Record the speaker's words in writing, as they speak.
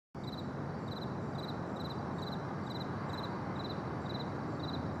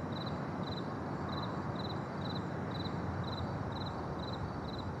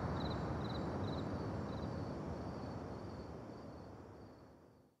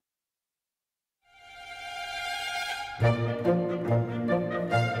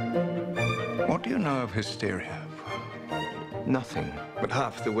What do you know of hysteria? Nothing. But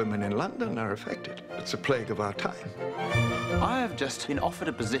half the women in London are affected. It's a plague of our time. I have just been offered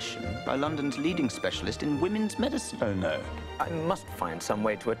a position by London's leading specialist in women's medicine. Oh, no. I must find some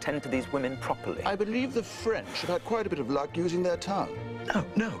way to attend to these women properly. I believe the French have had quite a bit of luck using their tongue. No,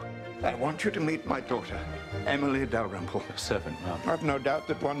 no. I want you to meet my daughter, Emily Dalrymple. Servant, ma'am. I've no doubt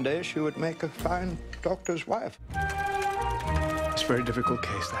that one day she would make a fine doctor's wife. It's a very difficult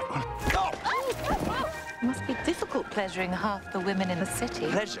case, that one. It must be difficult pleasuring half the women in the city.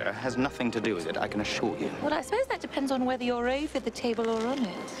 Pleasure has nothing to do with it, I can assure you. Well, I suppose that depends on whether you're over the table or on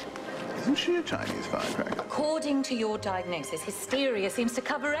it. Isn't she a Chinese firecracker? According to your diagnosis, hysteria seems to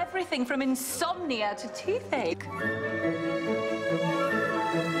cover everything from insomnia to toothache.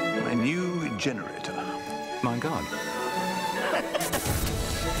 My new generator. My God.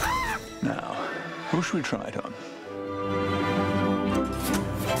 Now, who should we try it on?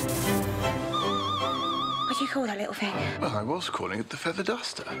 What do you call that little thing? Well, I was calling it the feather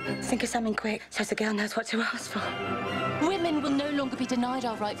duster. Think of something quick so the girl knows what to ask for. Women will no longer be denied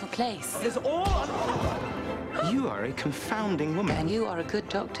our rightful place. You are a confounding woman. And you are a good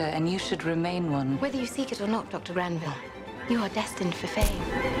doctor, and you should remain one. Whether you seek it or not, Dr. Granville, you are destined for fame.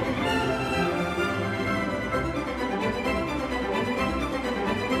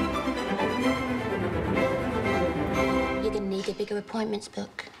 You're gonna need a bigger appointments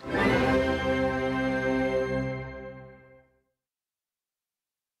book.